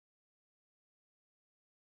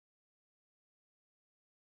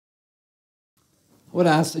I would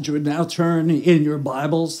ask that you would now turn in your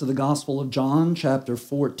Bibles to the Gospel of John, chapter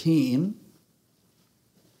 14.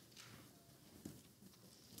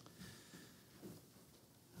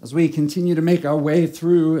 As we continue to make our way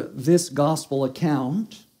through this gospel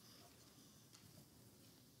account,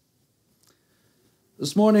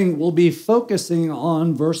 this morning we'll be focusing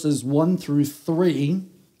on verses 1 through 3,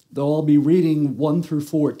 though I'll be reading 1 through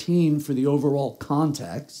 14 for the overall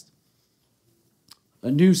context. A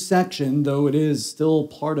new section, though it is still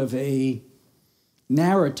part of a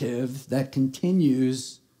narrative that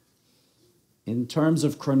continues in terms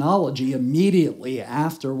of chronology immediately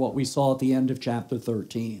after what we saw at the end of chapter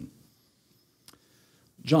 13.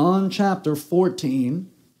 John chapter 14,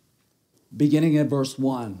 beginning at verse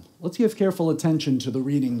 1. Let's give careful attention to the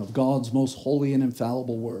reading of God's most holy and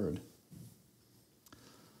infallible word.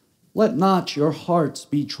 Let not your hearts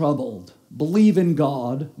be troubled. Believe in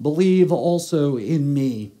God, believe also in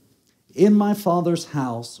me. In my Father's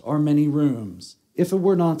house are many rooms. If it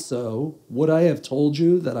were not so, would I have told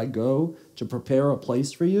you that I go to prepare a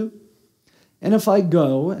place for you? And if I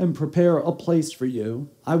go and prepare a place for you,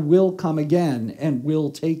 I will come again and will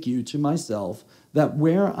take you to myself, that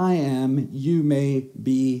where I am, you may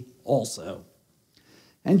be also.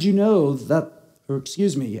 And you know the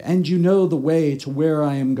way to where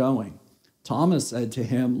I am going. Thomas said to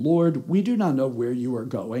him, Lord, we do not know where you are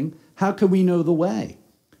going. How can we know the way?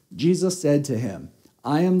 Jesus said to him,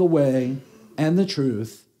 I am the way and the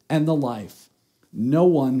truth and the life. No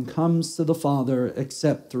one comes to the Father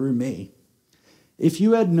except through me. If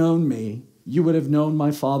you had known me, you would have known my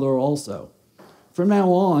Father also. From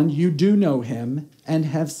now on, you do know him and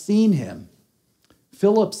have seen him.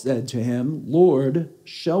 Philip said to him, Lord,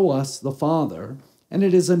 show us the Father, and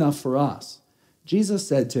it is enough for us. Jesus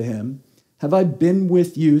said to him, have I been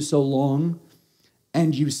with you so long,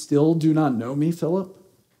 and you still do not know me, Philip?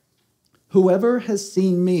 Whoever has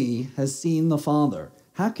seen me has seen the Father.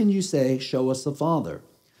 How can you say, show us the Father?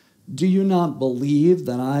 Do you not believe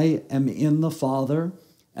that I am in the Father,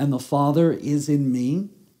 and the Father is in me?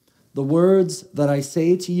 The words that I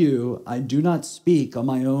say to you, I do not speak on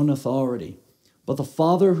my own authority, but the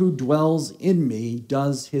Father who dwells in me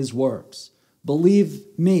does his works. Believe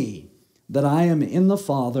me that I am in the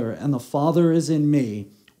Father and the Father is in me,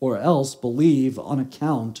 or else believe on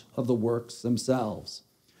account of the works themselves.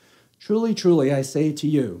 Truly, truly, I say to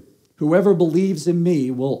you, whoever believes in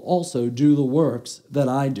me will also do the works that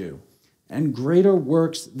I do, and greater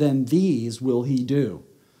works than these will he do,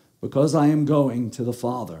 because I am going to the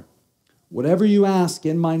Father. Whatever you ask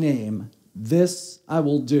in my name, this I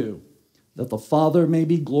will do, that the Father may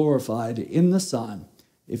be glorified in the Son.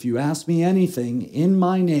 If you ask me anything in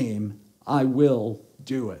my name, I will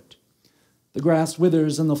do it. The grass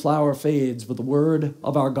withers and the flower fades, but the word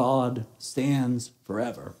of our God stands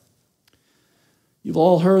forever. You've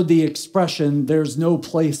all heard the expression, there's no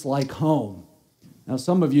place like home. Now,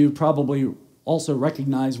 some of you probably also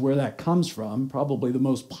recognize where that comes from. Probably the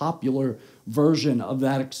most popular version of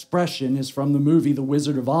that expression is from the movie The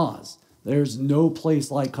Wizard of Oz. There's no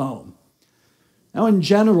place like home. Now, in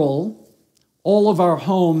general, all of our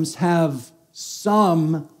homes have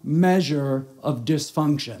some measure of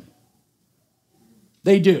dysfunction.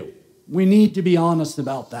 They do. We need to be honest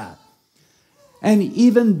about that. And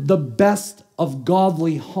even the best of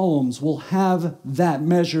godly homes will have that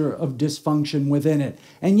measure of dysfunction within it.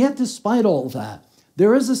 And yet, despite all that,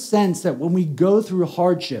 there is a sense that when we go through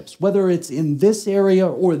hardships, whether it's in this area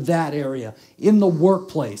or that area, in the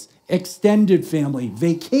workplace, extended family,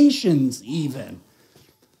 vacations even,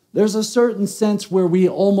 there's a certain sense where we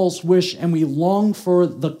almost wish and we long for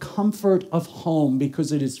the comfort of home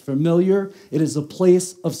because it is familiar, it is a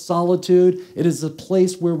place of solitude, it is a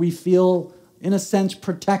place where we feel, in a sense,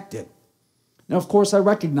 protected. Now, of course, I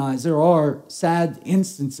recognize there are sad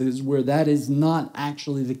instances where that is not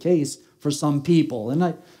actually the case for some people, and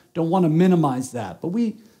I don't want to minimize that, but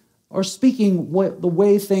we are speaking the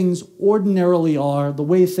way things ordinarily are, the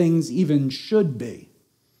way things even should be.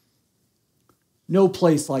 No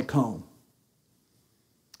place like home.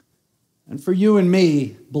 And for you and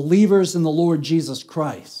me, believers in the Lord Jesus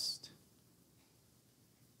Christ,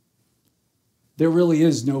 there really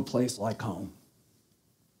is no place like home.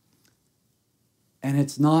 And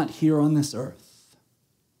it's not here on this earth.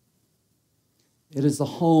 It is the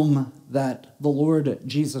home that the Lord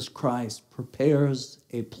Jesus Christ prepares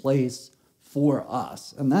a place for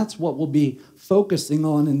us. And that's what we'll be focusing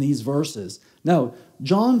on in these verses. Now,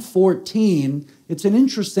 John 14, it's an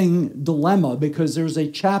interesting dilemma because there's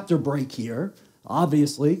a chapter break here,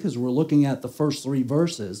 obviously, because we're looking at the first 3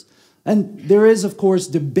 verses. And there is, of course,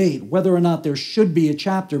 debate whether or not there should be a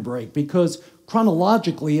chapter break because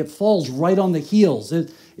chronologically, it falls right on the heels.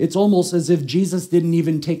 It's almost as if Jesus didn't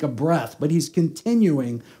even take a breath, but he's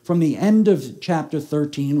continuing from the end of chapter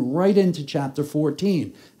 13 right into chapter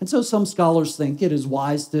 14. And so some scholars think it is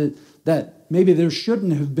wise that maybe there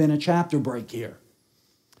shouldn't have been a chapter break here.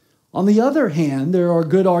 On the other hand, there are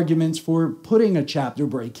good arguments for putting a chapter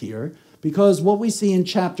break here, because what we see in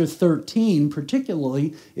chapter 13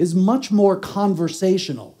 particularly is much more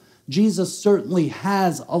conversational. Jesus certainly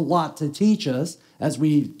has a lot to teach us. As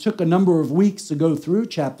we took a number of weeks to go through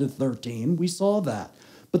chapter 13, we saw that.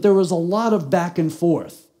 But there was a lot of back and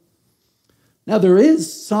forth. Now, there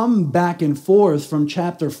is some back and forth from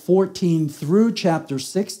chapter 14 through chapter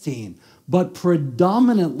 16, but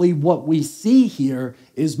predominantly what we see here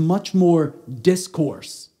is much more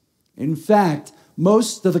discourse. In fact,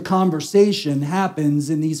 most of the conversation happens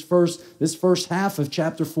in this first half of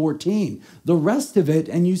chapter 14. The rest of it,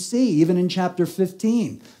 and you see even in chapter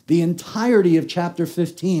 15, the entirety of chapter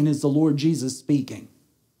 15 is the Lord Jesus speaking.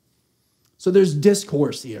 So there's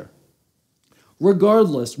discourse here.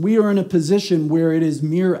 Regardless, we are in a position where it is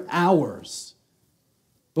mere hours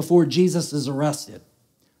before Jesus is arrested,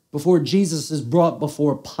 before Jesus is brought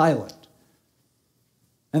before Pilate,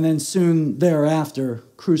 and then soon thereafter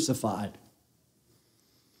crucified.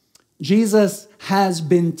 Jesus has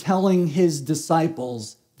been telling his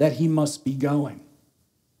disciples that he must be going.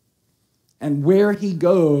 And where he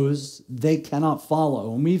goes, they cannot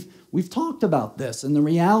follow. And we've talked about this and the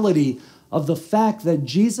reality of the fact that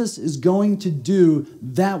Jesus is going to do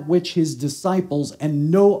that which his disciples and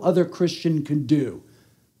no other Christian could do.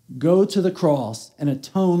 Go to the cross and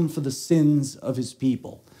atone for the sins of his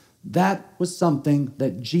people. That was something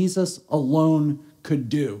that Jesus alone could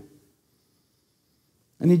do.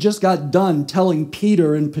 And he just got done telling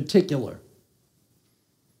Peter in particular,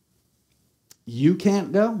 you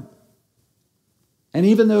can't go. And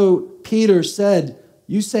even though Peter said,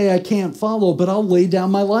 you say I can't follow, but I'll lay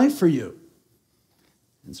down my life for you.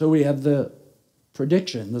 And so we have the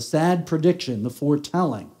prediction, the sad prediction, the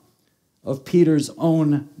foretelling of Peter's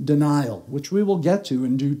own denial, which we will get to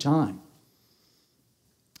in due time.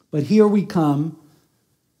 But here we come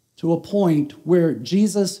to a point where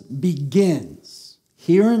Jesus begins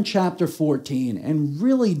here in chapter 14 and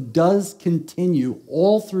really does continue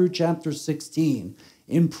all through chapter 16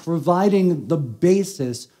 in providing the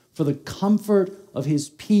basis for the comfort of his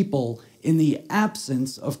people in the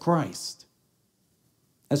absence of Christ.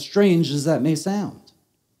 As strange as that may sound.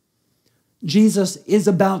 Jesus is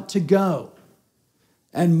about to go.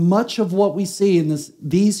 And much of what we see in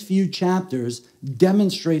these few chapters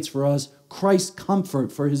demonstrates for us Christ's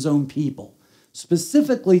comfort for his own people,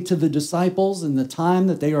 specifically to the disciples in the time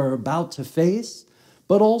that they are about to face,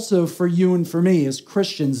 but also for you and for me as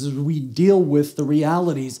Christians as we deal with the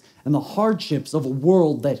realities and the hardships of a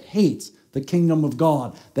world that hates the kingdom of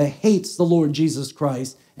God, that hates the Lord Jesus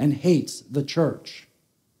Christ and hates the church.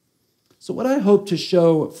 So what I hope to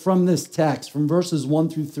show from this text, from verses 1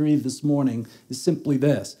 through 3 this morning, is simply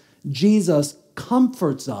this. Jesus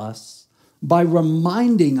comforts us by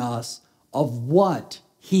reminding us of what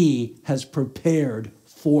he has prepared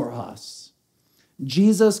for us.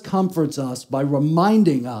 Jesus comforts us by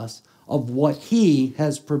reminding us of what he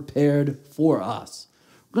has prepared for us.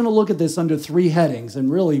 We're going to look at this under three headings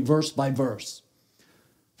and really verse by verse.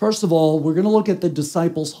 First of all, we're going to look at the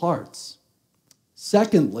disciples' hearts.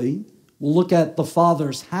 Secondly, we'll look at the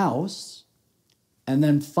Father's house. And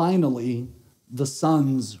then finally, the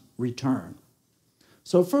Son's return.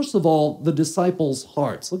 So first of all, the disciples'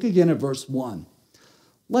 hearts. Look again at verse 1.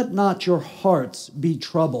 Let not your hearts be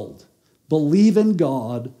troubled. Believe in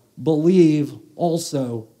God, believe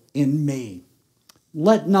also in me.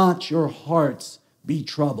 Let not your hearts be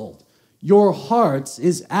troubled. Your hearts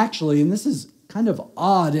is actually, and this is kind of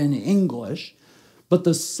odd in English, but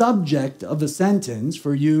the subject of the sentence,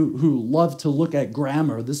 for you who love to look at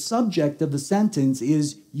grammar, the subject of the sentence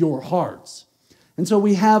is your hearts. And so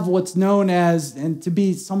we have what's known as, and to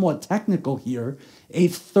be somewhat technical here, a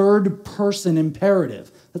third-person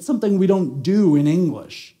imperative. That's something we don't do in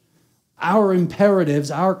English. Our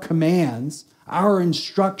imperatives, our commands, our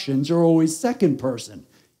instructions are always second person.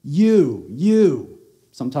 You.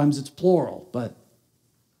 Sometimes it's plural, but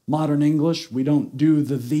modern English, we don't do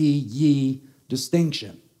the thee, ye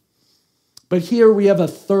distinction. But here we have a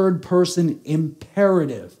third-person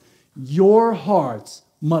imperative. Your hearts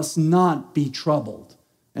must not be troubled.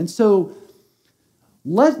 And so,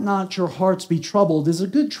 let not your hearts be troubled is a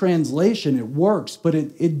good translation. It works, but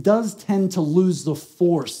it does tend to lose the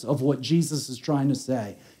force of what Jesus is trying to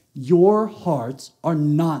say. Your hearts are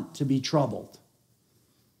not to be troubled.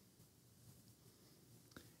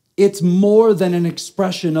 It's more than an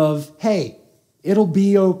expression of, hey, It'll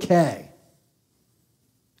be okay.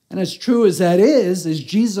 And as true as that is, as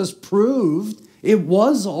Jesus proved, it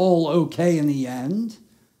was all okay in the end.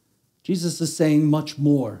 Jesus is saying much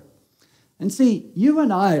more. And see, you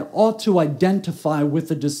and I ought to identify with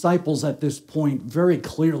the disciples at this point very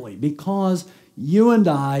clearly, because you and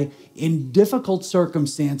I, in difficult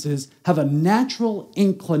circumstances, have a natural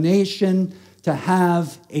inclination to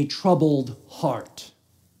have a troubled heart.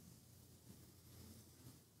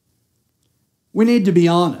 We need to be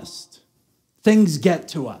honest. Things get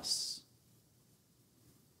to us.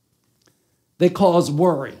 They cause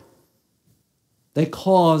worry. They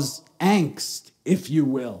cause angst, if you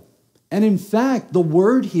will. And in fact, the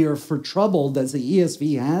word here for troubled, as the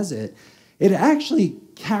ESV has it, it actually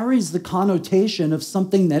carries the connotation of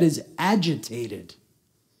something that is agitated,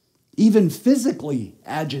 even physically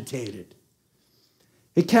agitated.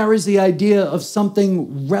 It carries the idea of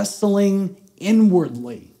something wrestling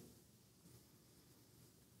inwardly.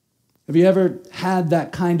 Have you ever had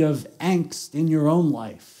that kind of angst in your own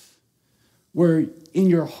life, where in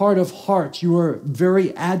your heart of hearts you are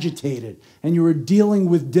very agitated and you are dealing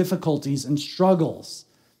with difficulties and struggles?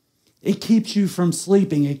 It keeps you from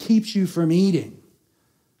sleeping. It keeps you from eating.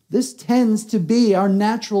 This tends to be our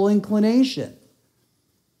natural inclination.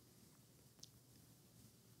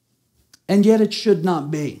 And yet it should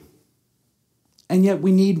not be. And yet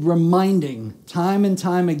we need reminding time and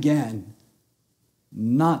time again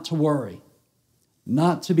not to worry,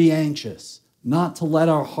 not to be anxious, not to let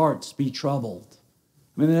our hearts be troubled.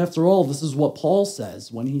 I mean, after all, this is what Paul says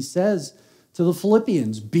when he says to the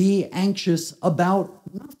Philippians, be anxious about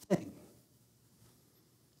nothing.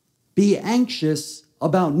 Be anxious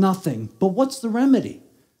about nothing. But what's the remedy?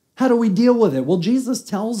 How do we deal with it? Well, Jesus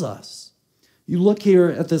tells us. You look here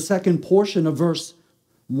at the second portion of verse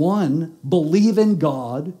 1, believe in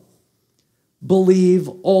God, believe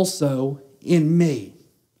also in me.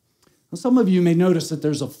 Now, some of you may notice that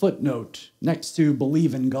there's a footnote next to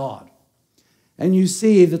believe in God. And you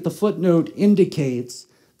see that the footnote indicates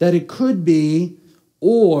that it could be,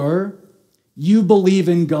 or you believe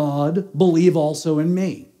in God, believe also in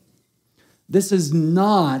me. This is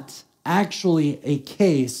not actually a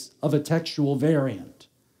case of a textual variant.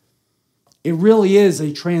 It really is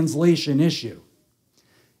a translation issue.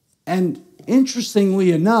 And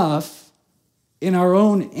interestingly enough, in our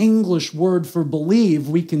own English word for believe,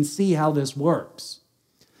 we can see how this works.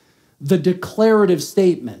 The declarative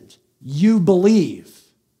statement, you believe.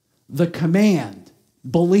 The command,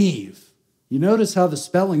 believe. You notice how the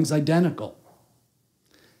spelling's identical.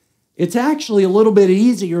 It's actually a little bit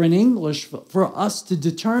easier in English for us to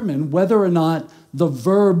determine whether or not the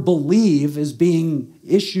verb believe is being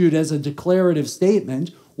issued as a declarative statement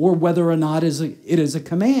or whether or not it is a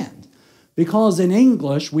command. Because in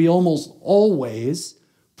English, we almost always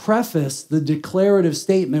preface the declarative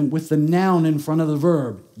statement with the noun in front of the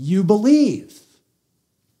verb. You believe.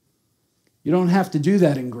 You don't have to do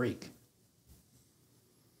that in Greek.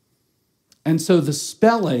 And so the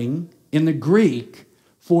spelling in the Greek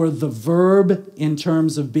for the verb in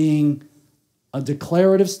terms of being a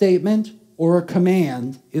declarative statement or a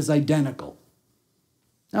command is identical.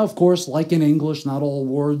 Now, of course, like in English, not all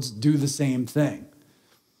words do the same thing.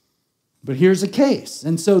 But here's a case.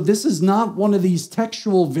 And so this is not one of these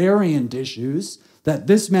textual variant issues that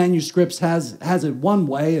this manuscript has it one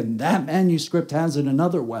way and that manuscript has it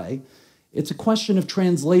another way. It's a question of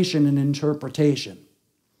translation and interpretation.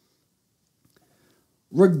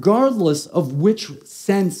 Regardless of which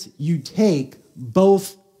sense you take,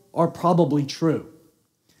 both are probably true.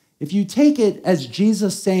 If you take it as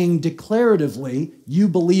Jesus saying declaratively, you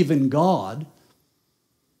believe in God,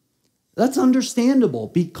 that's understandable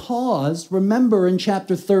because, remember in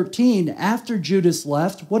chapter 13, after Judas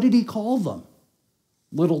left, what did he call them?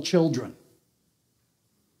 Little children.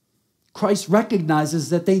 Christ recognizes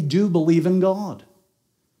that they do believe in God.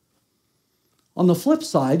 On the flip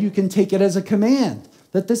side, you can take it as a command,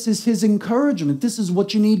 that this is his encouragement. This is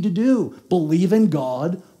what you need to do. Believe in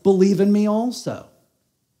God, believe in me also.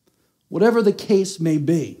 Whatever the case may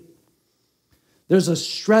be, there's a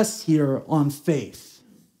stress here on faith.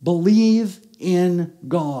 Believe in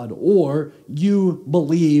God, or you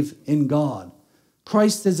believe in God.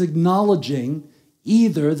 Christ is acknowledging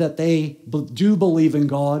either that they do believe in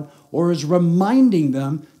God or is reminding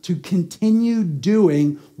them to continue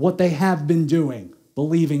doing what they have been doing,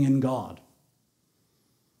 believing in God.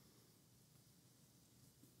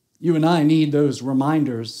 You and I need those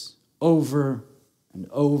reminders over and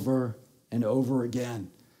over and over again.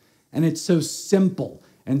 And it's so simple.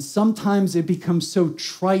 And sometimes it becomes so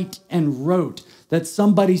trite and rote that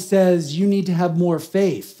somebody says you need to have more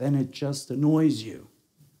faith, and it just annoys you.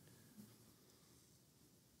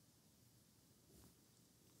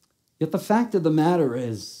 Yet the fact of the matter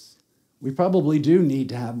is, we probably do need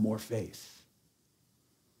to have more faith.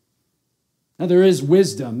 Now, there is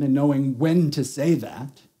wisdom in knowing when to say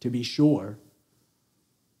that, to be sure.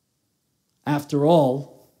 After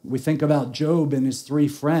all, we think about Job and his 3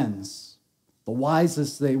 friends. The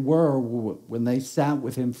wisest they were when they sat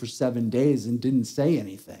with him for 7 days and didn't say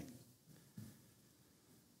anything.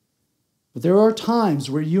 But there are times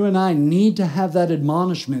where you and I need to have that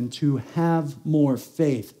admonishment to have more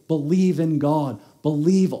faith. Believe in God.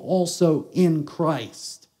 Believe also in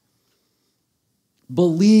Christ.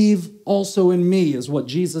 Believe also in me is what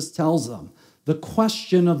Jesus tells them. The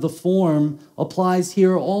question of the form applies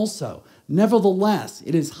here also. Nevertheless,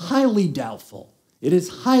 it is highly doubtful. It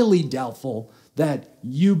is highly doubtful that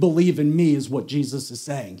you believe in me is what Jesus is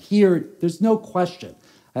saying. Here, there's no question.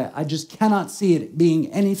 I just cannot see it being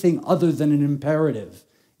anything other than an imperative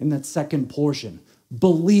in that second portion.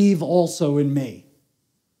 Believe also in me.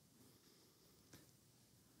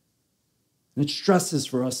 And it stresses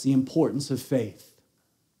for us the importance of faith.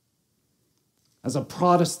 As a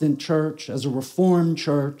Protestant church, as a Reformed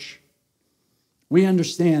church, we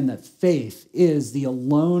understand that faith is the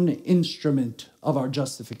alone instrument of our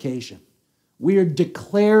justification. We are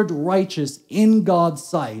declared righteous in God's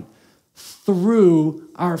sight through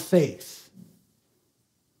our faith.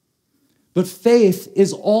 But faith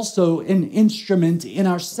is also an instrument in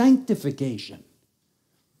our sanctification.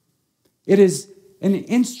 It is an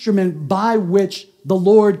instrument by which the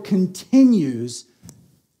Lord continues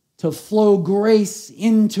to flow grace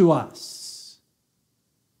into us.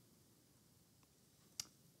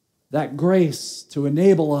 That grace to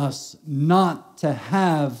enable us not to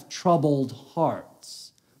have troubled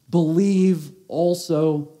hearts. Believe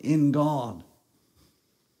also in God.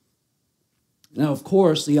 Now, of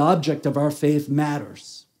course, the object of our faith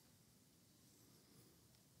matters.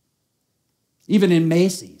 Even in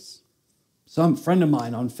Macy's, some friend of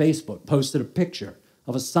mine on Facebook posted a picture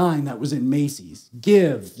of a sign that was in Macy's.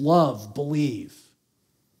 Give, love, believe.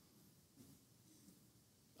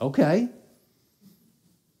 Okay.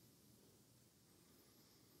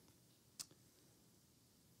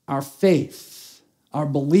 Our faith, our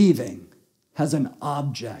believing, has an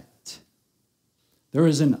object. There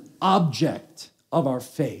is an object of our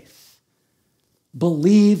faith.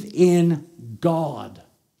 Believe in God,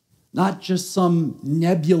 not just some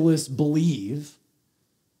nebulous believe.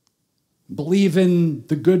 Believe in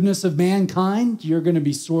the goodness of mankind, you're going to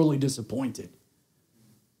be sorely disappointed.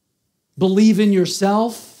 Believe in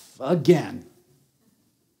yourself, again.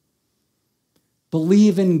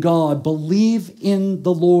 Believe in God. Believe in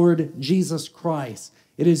the Lord Jesus Christ.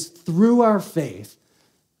 It is through our faith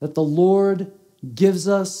that the Lord gives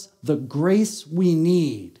us the grace we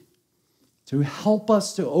need to help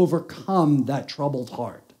us to overcome that troubled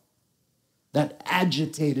heart, that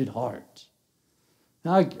agitated heart.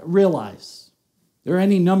 Now, I realize there are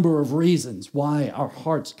any number of reasons why our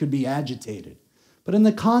hearts could be agitated. But in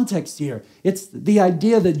the context here, it's the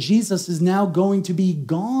idea that Jesus is now going to be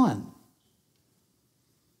gone.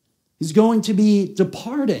 He's going to be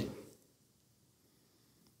departing.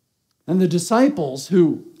 And the disciples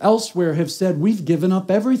who elsewhere have said, we've given up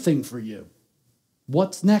everything for you.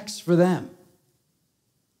 What's next for them?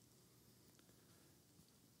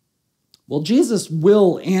 Well, Jesus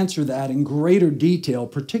will answer that in greater detail,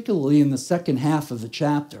 particularly in the second half of the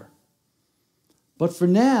chapter. But for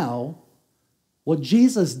now, what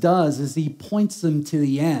Jesus does is he points them to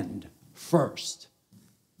the end first.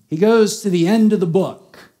 He goes to the end of the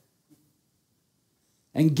book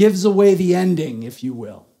and gives away the ending, if you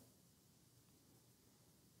will,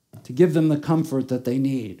 to give them the comfort that they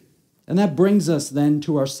need. And that brings us then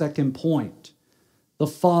to our second point, the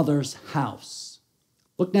Father's house.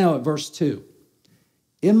 Look now at verse 2.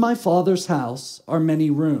 In my Father's house are many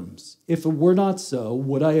rooms. If it were not so,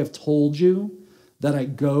 would I have told you that I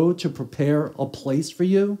go to prepare a place for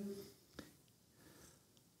you?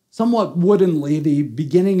 Somewhat woodenly, the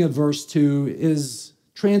beginning of verse 2 is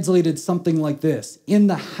translated something like this: in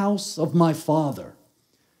the house of my Father.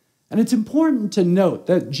 And it's important to note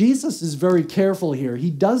that Jesus is very careful here.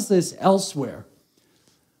 He does this elsewhere.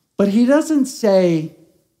 But he doesn't say,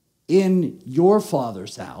 in your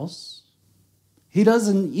Father's house. He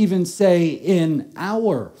doesn't even say, in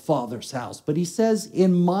our Father's house. But he says,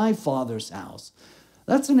 in my Father's house.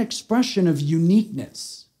 That's an expression of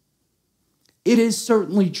uniqueness. It is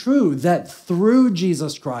certainly true that through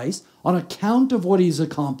Jesus Christ, on account of what he's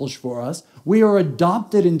accomplished for us, we are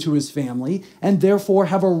adopted into his family and therefore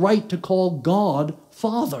have a right to call God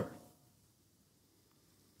Father.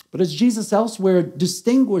 But as Jesus elsewhere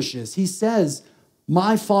distinguishes, he says,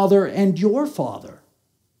 my Father and your Father.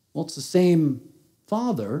 Well, it's the same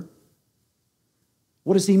Father,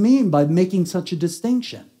 What does he mean by making such a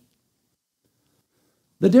distinction?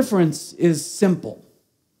 The difference is simple.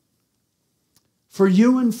 For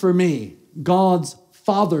you and for me, God's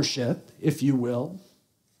fathership, if you will,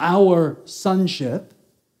 our sonship,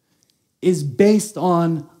 is based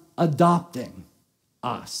on adopting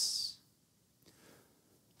us.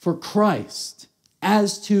 For Christ,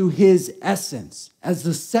 as to his essence, as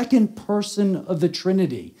the second person of the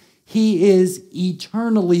Trinity, he is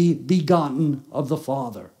eternally begotten of the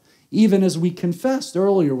Father, even as we confessed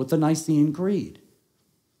earlier with the Nicene Creed.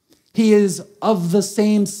 He is of the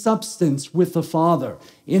same substance with the Father.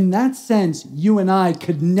 In that sense, you and I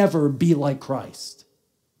could never be like Christ.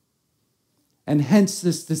 And hence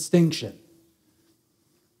this distinction.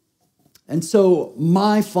 And so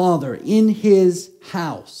my Father in his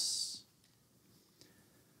house,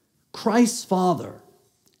 Christ's Father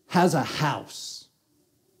has a house.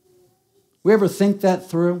 We ever think that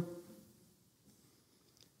through?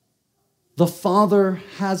 The Father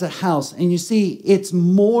has a house. And you see, it's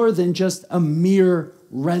more than just a mere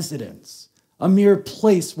residence, a mere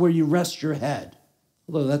place where you rest your head,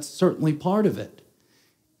 although that's certainly part of it.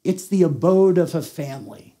 It's the abode of a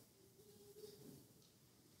family.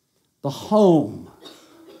 The home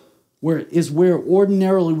is where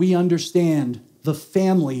ordinarily we understand the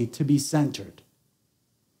family to be centered.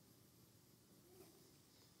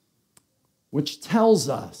 Which tells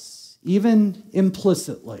us, even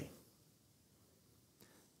implicitly,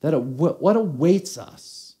 that what awaits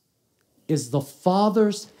us is the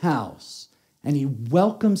Father's house, and he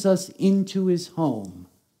welcomes us into his home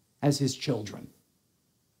as his children.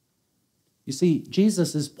 You see,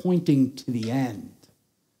 Jesus is pointing to the end.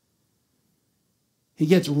 He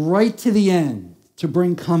gets right to the end to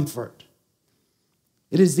bring comfort.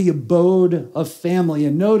 It is the abode of family.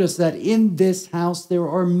 And notice that in this house there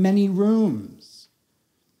are many rooms.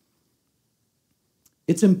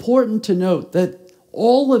 It's important to note that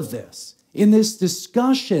all of this, in this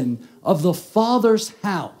discussion of the Father's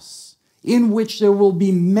house, in which there will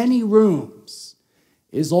be many rooms,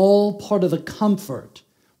 is all part of the comfort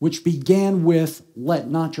which began with, "Let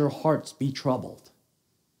not your hearts be troubled."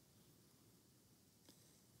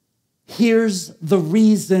 Here's the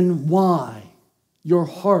reason why your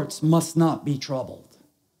hearts must not be troubled.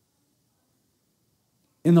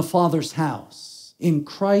 In the Father's house, in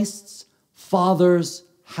Christ's Father's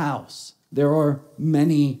house, there are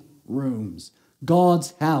many rooms.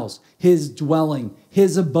 God's house, his dwelling,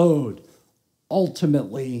 his abode,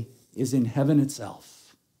 ultimately is in heaven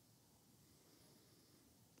itself.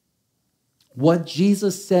 What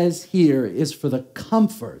Jesus says here is for the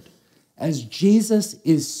comfort, as Jesus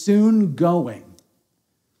is soon going.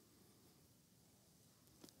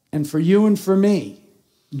 And for you and for me,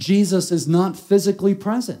 Jesus is not physically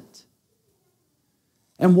present.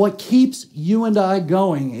 And what keeps you and I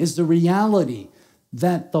going is the reality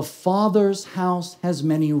that the Father's house has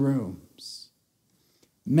many rooms.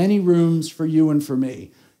 Many rooms for you and for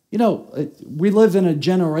me. You know, we live in a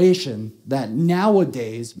generation that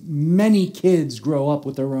nowadays many kids grow up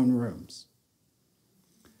with their own rooms.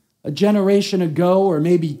 A generation ago, or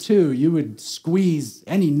maybe two, you would squeeze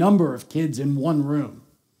any number of kids in one room.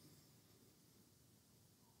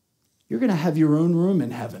 You're going to have your own room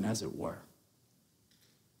in heaven, as it were.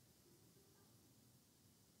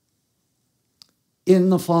 In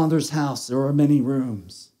the Father's house, there are many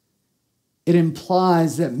rooms. It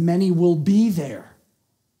implies that many will be there.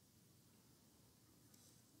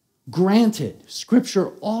 Granted,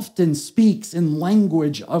 Scripture often speaks in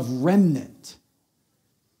language of remnant.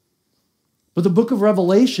 But the book of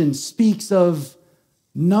Revelation speaks of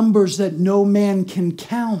numbers that no man can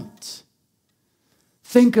count.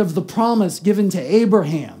 Think of the promise given to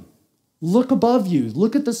Abraham. Look above you.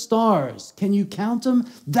 Look at the stars. Can you count them?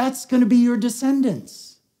 That's going to be your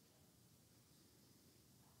descendants.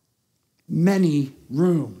 Many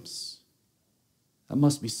rooms. That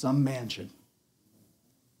must be some mansion.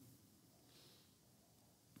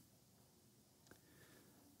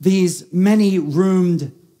 These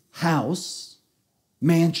many-roomed house,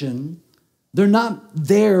 mansion, they're not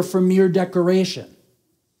there for mere decoration.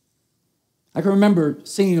 I can remember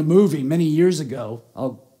seeing a movie many years ago.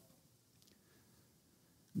 I'll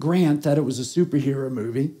grant that it was a superhero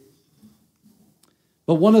movie.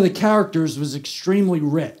 But one of the characters was extremely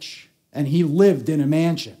rich, and he lived in a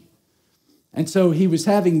mansion. And so he was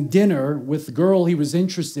having dinner with the girl he was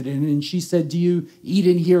interested in, and she said, "Do you eat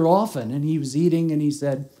in here often?" And he was eating, and he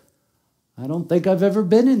said, "I don't think I've ever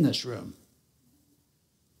been in this room."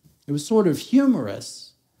 It was sort of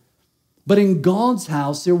humorous, But in God's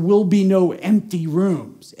house, there will be no empty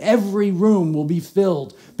rooms. Every room will be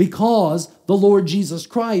filled because the Lord Jesus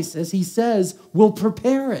Christ, as he says, will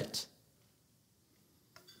prepare it.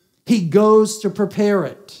 He goes to prepare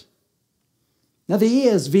it. Now, the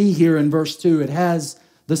ESV here in verse 2, it has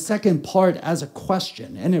the second part as a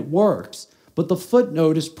question, and it works. But the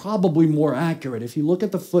footnote is probably more accurate. If you look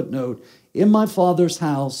at the footnote, in my Father's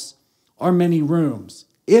house are many rooms.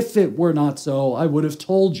 If it were not so, I would have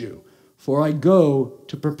told you, for I go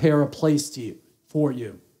to prepare a place for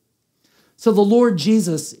you. So the Lord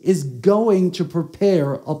Jesus is going to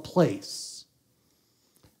prepare a place.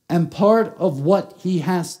 And part of what he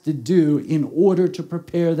has to do in order to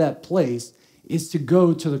prepare that place is to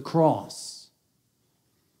go to the cross.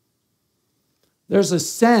 There's a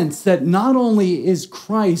sense that not only is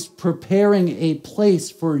Christ preparing a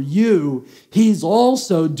place for you, he's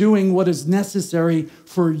also doing what is necessary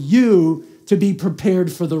for you to be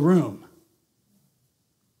prepared for the room.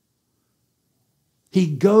 He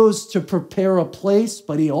goes to prepare a place,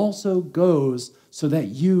 but he also goes so that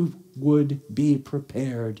you would be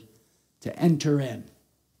prepared to enter in.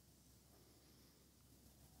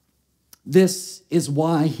 This is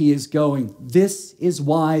why he is going. This is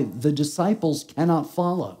why the disciples cannot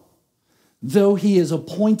follow. Though he has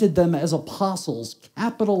appointed them as apostles,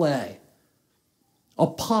 capital A,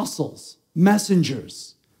 apostles,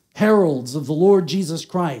 messengers, heralds of the Lord Jesus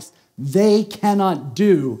Christ, they cannot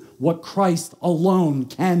do what Christ alone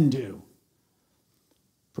can do.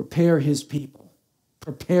 Prepare his people.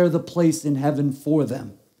 Prepare the place in heaven for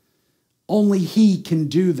them. Only he can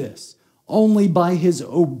do this. Only by his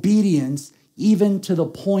obedience, even to the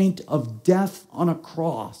point of death on a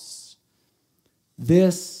cross.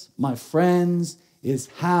 This, my friends, is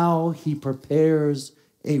how he prepares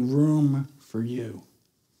a room for you.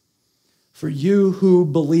 For you who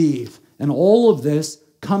believe. And all of this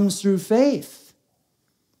comes through faith.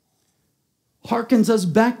 Harkens us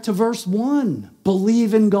back to verse 1.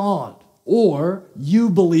 Believe in God, or you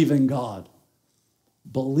believe in God.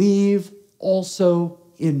 Believe also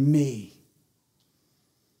in me.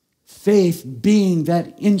 Faith being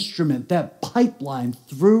that instrument, that pipeline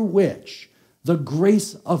through which the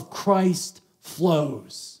grace of Christ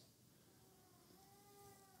flows.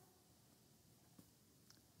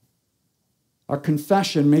 Our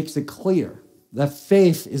confession makes it clear that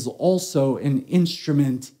faith is also an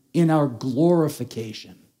instrument in our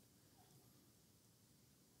glorification.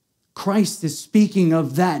 Christ is speaking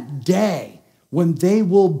of that day when they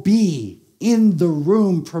will be in the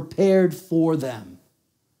room prepared for them.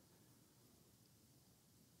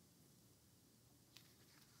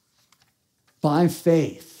 By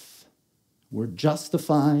faith, we're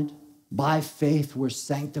justified. By faith, we're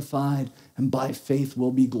sanctified. And by faith,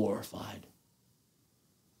 we'll be glorified.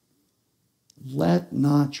 Let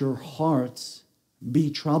not your hearts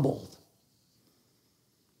be troubled.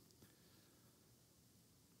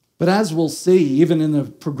 But as we'll see, even in the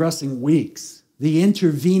progressing weeks, the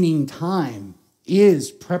intervening time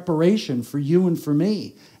is preparation for you and for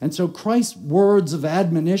me. And so Christ's words of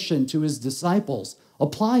admonition to his disciples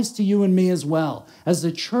applies to you and me as well. As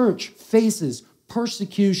the church faces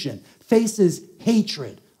persecution, faces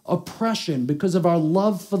hatred, oppression because of our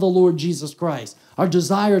love for the Lord Jesus Christ, our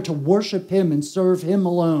desire to worship him and serve him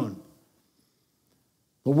alone,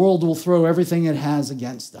 the world will throw everything it has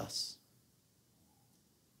against us.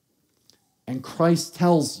 And Christ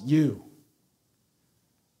tells you,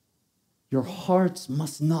 your hearts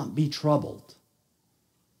must not be troubled.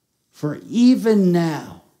 For even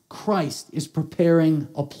now, Christ is preparing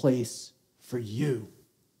a place for you.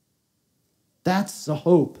 That's the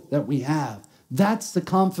hope that we have. That's the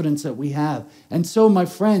confidence that we have. And so, my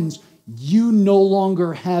friends, you no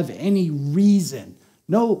longer have any reason,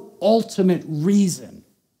 no ultimate reason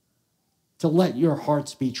to let your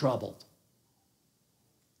hearts be troubled.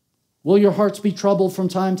 Will your hearts be troubled from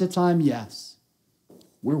time to time? Yes.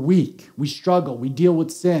 We're weak. We struggle. We deal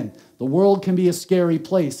with sin. The world can be a scary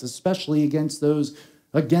place, especially against those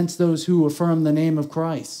who affirm the name of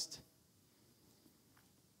Christ.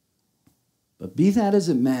 But be that as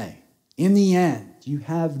it may, in the end, you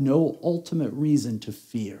have no ultimate reason to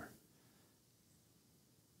fear.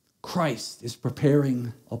 Christ is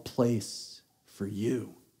preparing a place for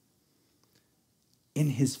you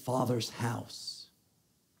in his Father's house,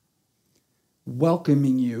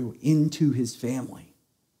 welcoming you into his family.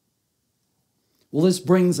 Well, this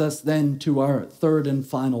brings us then to our third and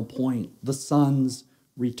final point, the Son's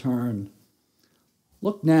return.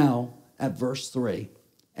 Look now at verse 3.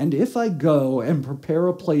 And if I go and prepare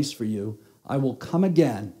a place for you, I will come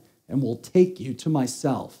again and will take you to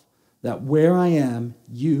myself, that where I am,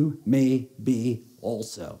 you may be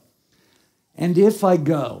also. And if I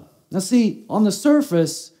go. Now see, on the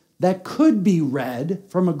surface, that could be read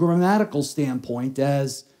from a grammatical standpoint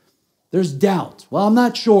as there's doubt. Well, I'm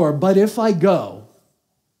not sure, but if I go.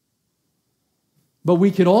 But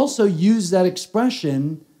we could also use that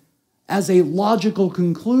expression as a logical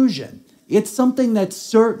conclusion. It's something that's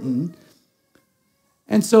certain.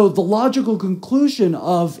 And so the logical conclusion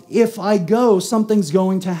of if I go, something's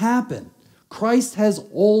going to happen. Christ has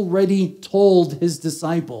already told his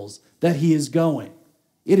disciples that he is going.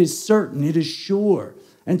 It is certain, it is sure.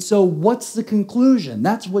 And so what's the conclusion?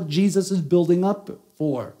 That's what Jesus is building up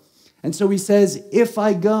for. And so he says, if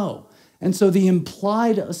I go. And so the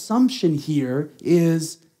implied assumption here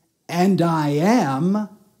is, and I am,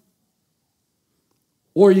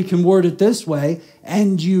 or you can word it this way,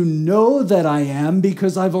 and you know that I am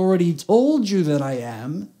because I've already told you that I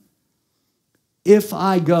am. If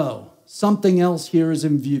I go, something else here is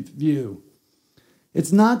in view.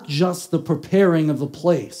 It's not just the preparing of the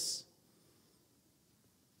place.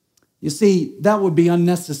 You see, that would be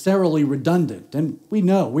unnecessarily redundant. And we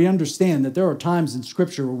understand that there are times in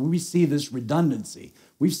Scripture where we see this redundancy.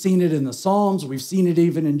 We've seen it in the Psalms. We've seen it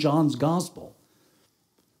even in John's Gospel.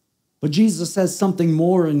 But Jesus has something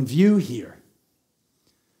more in view here.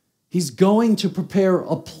 He's going to prepare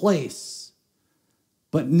a place.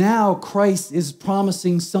 But now Christ is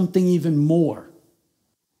promising something even more.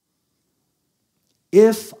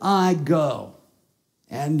 If I go,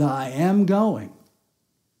 and I am going,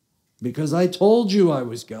 because I told you I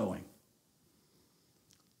was going,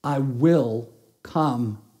 I will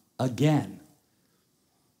come again.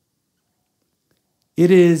 It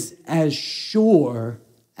is as sure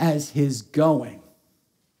as his going.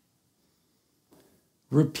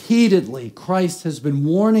 Repeatedly, Christ has been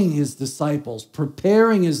warning his disciples,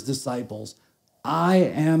 preparing his disciples, I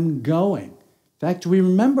am going. In fact, we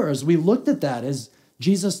remember as we looked at that, as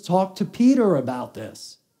Jesus talked to Peter about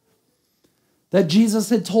this, that Jesus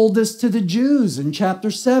had told this to the Jews in chapter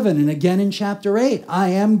 7 and again in chapter 8, I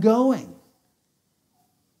am going.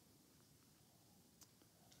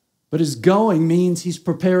 But his going means he's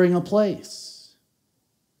preparing a place.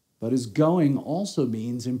 But his going also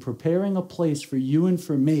means in preparing a place for you and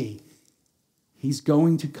for me, he's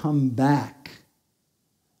going to come back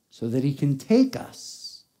so that he can take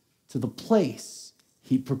us to the place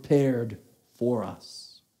he prepared for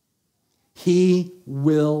us. He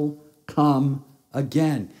will come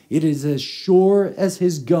again. It is as sure as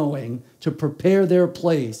his going to prepare their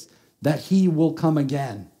place that he will come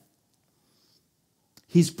again.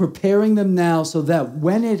 He's preparing them now so that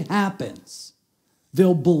when it happens,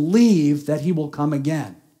 they'll believe that he will come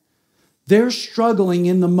again. They're struggling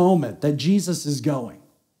in the moment that Jesus is going.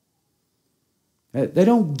 They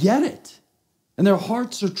don't get it, and their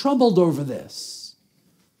hearts are troubled over this.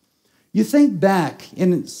 You think back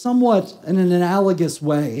in somewhat in an analogous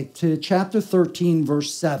way to chapter 13,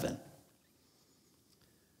 verse 7.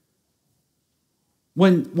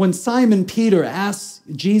 When Simon Peter asks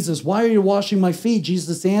Jesus, why are you washing my feet?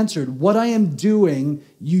 Jesus answered, what I am doing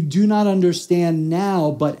you do not understand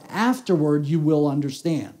now, but afterward you will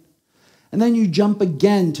understand. And then you jump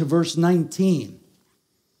again to verse 19.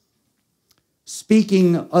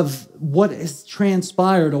 Speaking of what has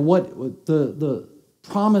transpired or what the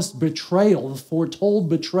promised betrayal, the foretold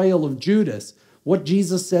betrayal of Judas, what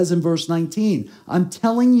Jesus says in verse 19, I'm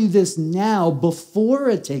telling you this now before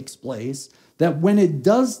it takes place, that when it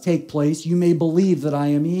does take place, you may believe that I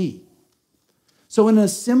am he. So in a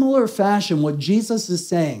similar fashion, what Jesus is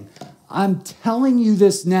saying, I'm telling you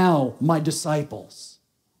this now, my disciples,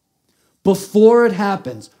 before it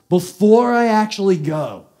happens, before I actually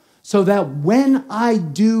go, so that when I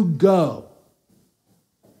do go,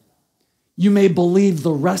 you may believe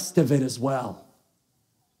the rest of it as well.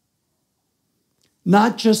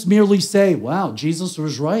 Not just merely say, wow, Jesus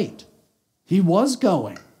was right. He was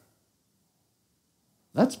going.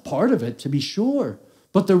 That's part of it, to be sure.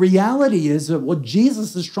 But the reality is that what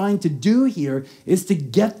Jesus is trying to do here is to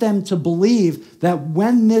get them to believe that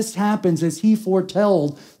when this happens, as he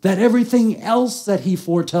foretold, that everything else that he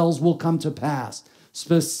foretells will come to pass.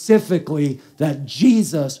 Specifically, that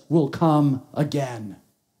Jesus will come again.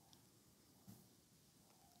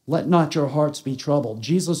 Let not your hearts be troubled.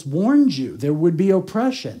 Jesus warned you there would be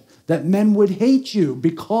oppression, that men would hate you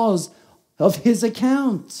because of his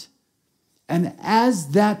account. And as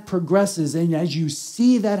that progresses and as you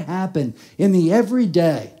see that happen in the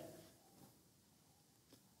everyday,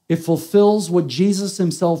 it fulfills what Jesus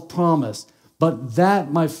himself promised. But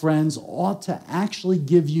that, my friends, ought to actually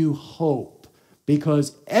give you hope,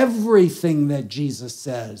 because everything that Jesus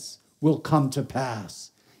says will come to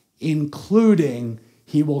pass, including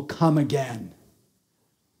he will come again.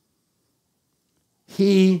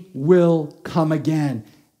 He will come again.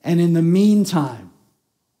 And in the meantime,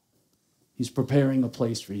 he's preparing a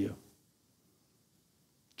place for you.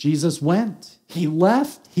 Jesus went. He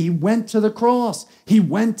left. He went to the cross. He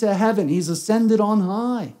went to heaven. He's ascended on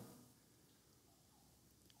high.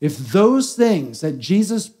 If those things that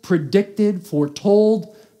Jesus predicted,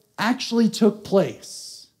 foretold, actually took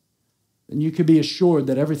place, then you could be assured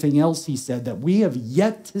that everything else he said that we have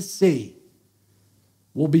yet to see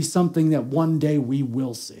will be something that one day we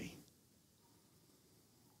will see.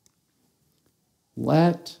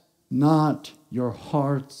 Let not your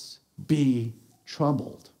hearts be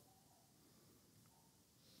troubled.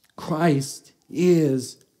 Christ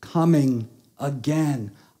is coming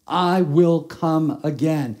again. I will come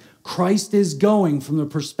again. Christ is going from the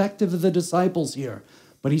perspective of the disciples here,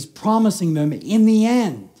 but he's promising them in the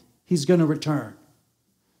end, he's going to return.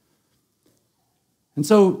 And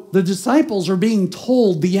so the disciples are being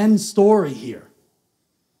told the end story here.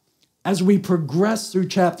 As we progress through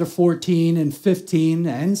chapter 14 and 15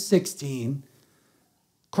 and 16,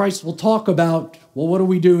 Christ will talk about, well, what do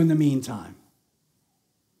we do in the meantime?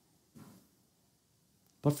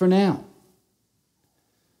 But for now,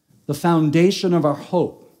 the foundation of our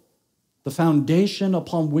hope, the foundation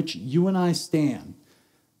upon which you and I stand,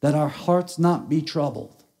 that our hearts not be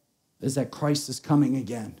troubled, is that Christ is coming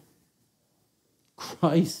again.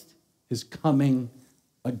 Christ is coming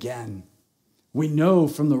again. We know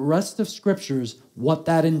from the rest of scriptures what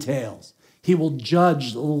that entails. He will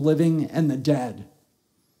judge the living and the dead.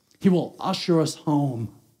 He will usher us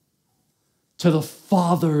home to the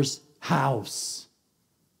Father's house.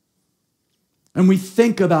 And we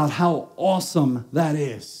think about how awesome that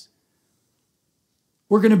is.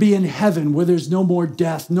 We're going to be in heaven where there's no more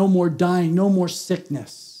death, no more dying, no more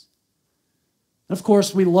sickness. And of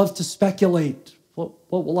course, we love to speculate.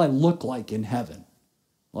 What will I look like in heaven?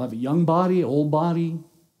 Will I have a young body, old body?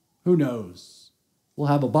 Who knows? We'll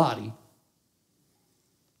have a body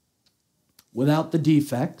without the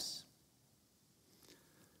defects,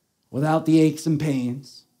 without the aches and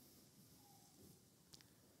pains.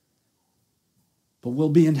 But we'll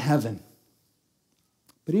be in heaven.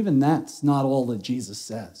 But even that's not all that Jesus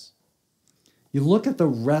says. You look at the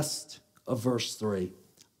rest of verse 3.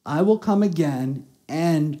 I will come again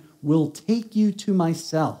and will take you to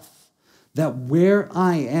myself, that where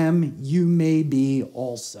I am, you may be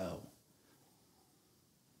also.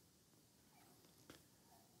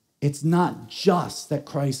 It's not just that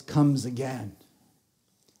Christ comes again.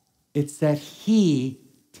 It's that he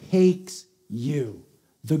takes you.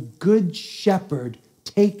 The good shepherd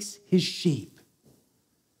takes his sheep.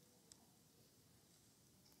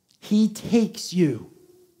 He takes you.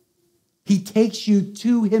 He takes you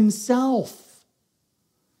to himself.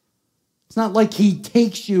 It's not like he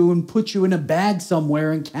takes you and puts you in a bag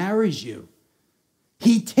somewhere and carries you.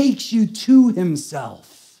 He takes you to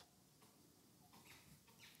himself.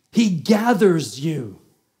 He gathers you.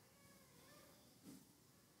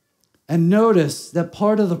 And notice that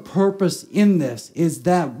part of the purpose in this is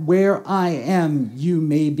that where I am, you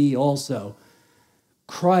may be also.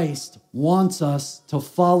 Christ wants us to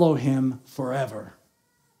follow him forever.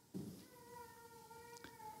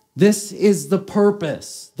 This is the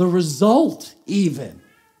purpose, the result even,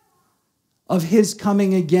 of his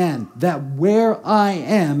coming again, that where I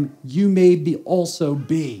am, you may be also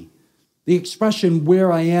be. The expression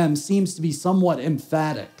where I am seems to be somewhat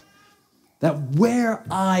emphatic. That where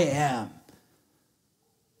I am,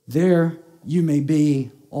 there you may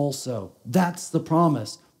be also. That's the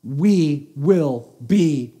promise. We will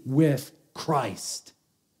be with Christ.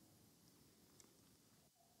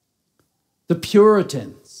 The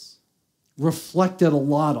Puritans reflected a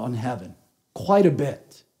lot on heaven, quite a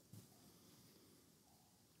bit.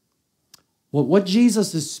 Well, what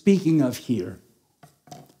Jesus is speaking of here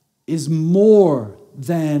is more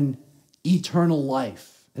than eternal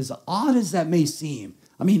life. As odd as that may seem,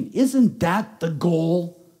 I mean, isn't that the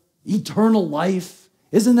goal? Eternal life?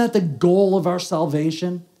 Isn't that the goal of our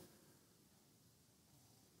salvation?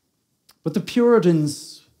 But the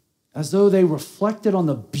Puritans, as though they reflected on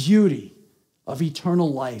the beauty of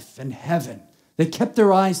eternal life and heaven, they kept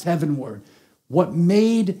their eyes heavenward. What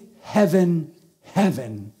made heaven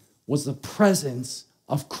heaven was the presence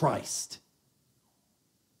of Christ.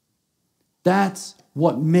 That's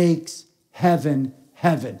what makes heaven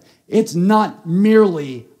heaven. It's not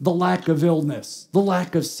merely the lack of illness, the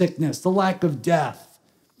lack of sickness, the lack of death.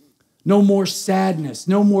 No more sadness,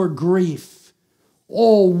 no more grief.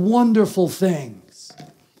 All wonderful things.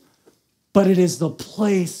 But it is the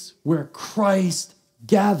place where Christ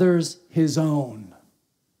gathers his own.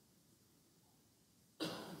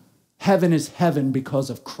 Heaven is heaven because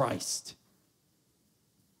of Christ.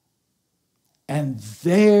 And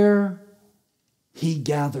there he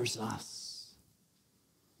gathers us.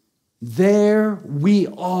 There we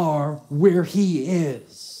are where he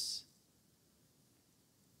is.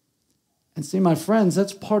 And see, my friends,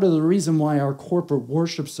 that's part of the reason why our corporate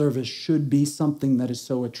worship service should be something that is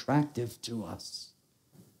so attractive to us.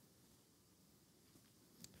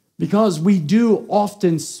 Because we do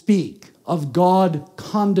often speak of God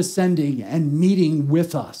condescending and meeting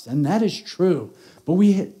with us, and that is true. But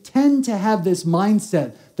we tend to have this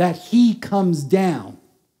mindset that he comes down.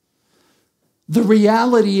 The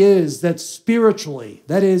reality is that spiritually,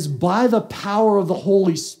 that is, by the power of the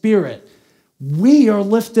Holy Spirit, we are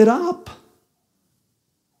lifted up.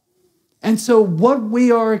 And so what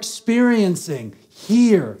we are experiencing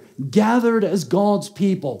here, gathered as God's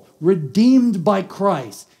people, redeemed by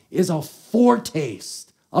Christ, is a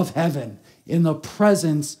foretaste of heaven in the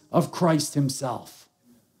presence of Christ himself.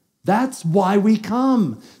 That's why we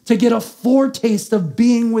come, to get a foretaste of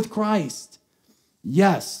being with Christ.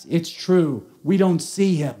 Yes, it's true. We don't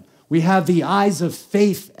see him. We have the eyes of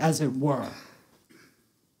faith, as it were.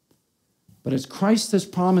 But as Christ has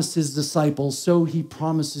promised his disciples, so he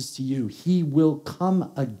promises to you. He will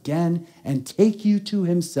come again and take you to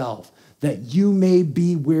himself, that you may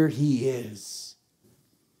be where he is.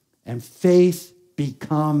 And faith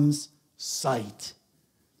becomes sight.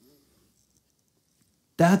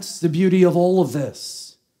 That's the beauty of all of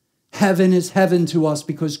this. Heaven is heaven to us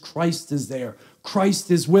because Christ is there.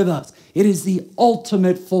 Christ is with us. It is the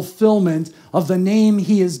ultimate fulfillment of the name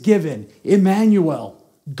he has given, Emmanuel,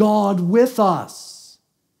 God with us.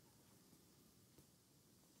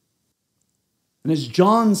 And as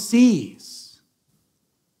John sees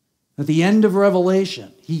at the end of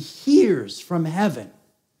Revelation, he hears from heaven,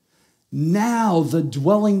 now the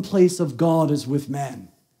dwelling place of God is with men.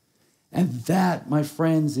 And that, my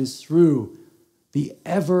friends, is through the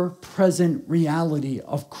ever-present reality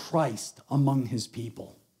of Christ among his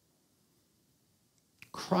people.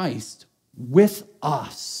 Christ with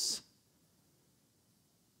us.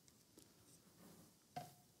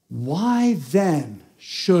 Why then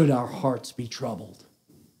should our hearts be troubled?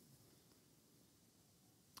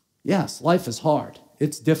 Yes, life is hard.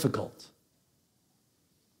 It's difficult.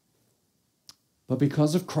 But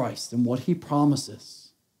because of Christ and what he promises,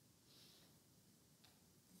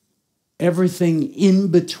 everything in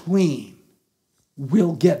between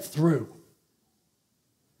will get through.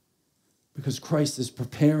 Because Christ is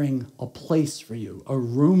preparing a place for you, a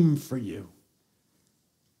room for you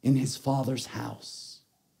in his Father's house.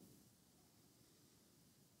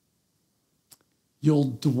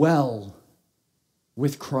 You'll dwell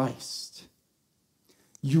with Christ.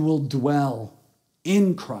 You will dwell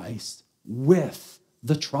in Christ with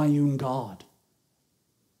the triune God.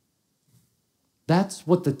 That's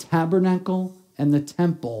what the tabernacle and the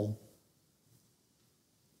temple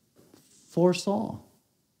foresaw.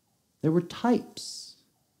 They were types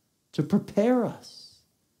to prepare us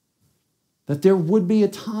that there would be a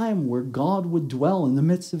time where God would dwell in the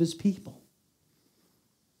midst of his people.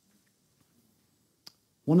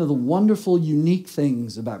 One of the wonderful, unique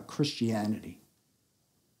things about Christianity,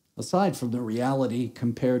 aside from the reality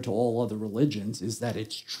compared to all other religions, is that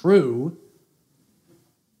it's true,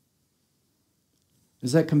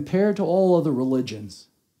 is that compared to all other religions,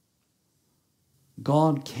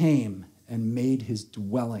 God came and made his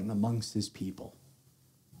dwelling amongst his people.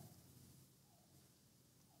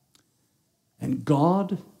 And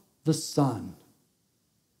God the Son,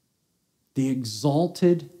 the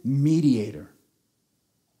exalted mediator,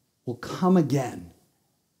 will come again,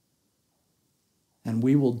 and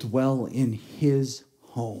we will dwell in his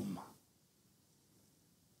home.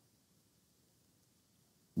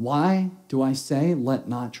 Why do I say, let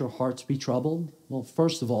not your hearts be troubled? Well,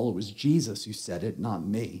 first of all, it was Jesus who said it, not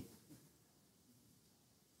me.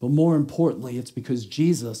 But more importantly, it's because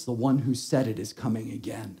Jesus, the one who said it, is coming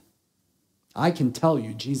again. I can tell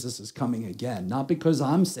you Jesus is coming again, not because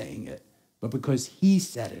I'm saying it, but because he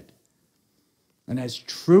said it. And as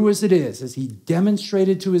true as it is, as he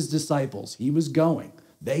demonstrated to his disciples, he was going.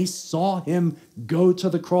 They saw him go to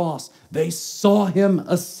the cross. They saw him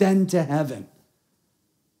ascend to heaven.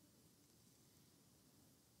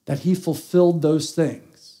 That he fulfilled those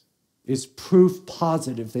things is proof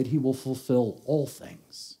positive that he will fulfill all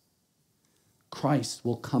things. Christ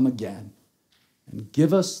will come again and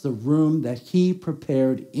give us the room that he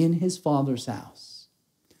prepared in his Father's house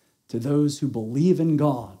to those who believe in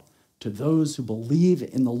God, to those who believe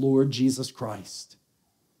in the Lord Jesus Christ.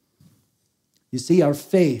 You see, our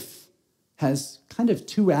faith has kind of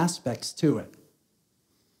two aspects to it.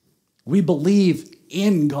 We believe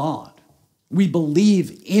in God. We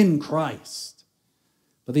believe in Christ.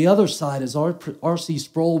 But the other side, as R.C.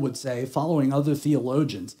 Sproul would say, following other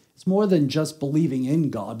theologians, it's more than just believing in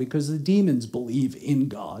God, because the demons believe in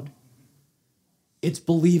God. It's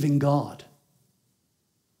believing God.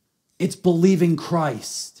 It's believing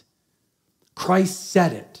Christ. Christ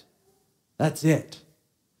said it. That's it.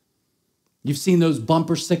 You've seen those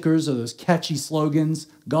bumper stickers or those catchy slogans.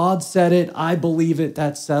 God said it, I believe it,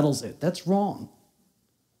 that settles it. That's wrong.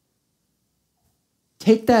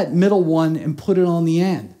 Take that middle one and put it on the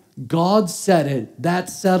end. God said it, that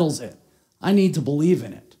settles it. I need to believe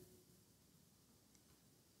in it.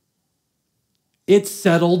 It's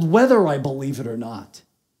settled whether I believe it or not.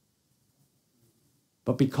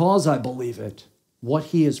 But because I believe it, what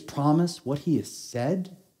he has promised, what he has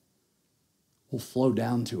said, will flow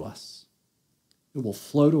down to us. It will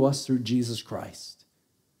flow to us through Jesus Christ.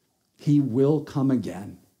 He will come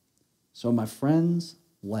again. So, my friends,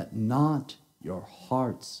 let not your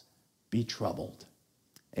hearts be troubled.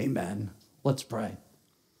 Amen. Let's pray.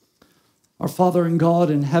 Our Father and God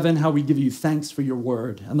in heaven, how we give you thanks for your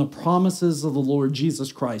word and the promises of the Lord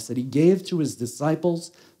Jesus Christ that he gave to his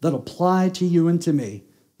disciples that apply to you and to me,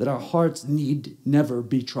 that our hearts need never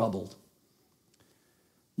be troubled.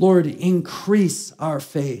 Lord, increase our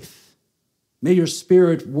faith. May your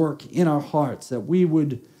Spirit work in our hearts that we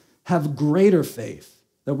would have greater faith,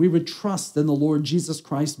 that we would trust in the Lord Jesus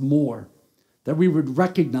Christ more, that we would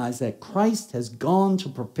recognize that Christ has gone to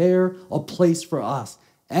prepare a place for us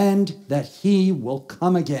and that he will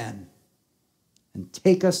come again and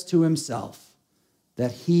take us to himself,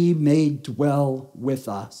 that he may dwell with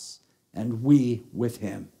us and we with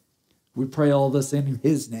him. We pray all this in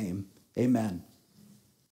his name. Amen.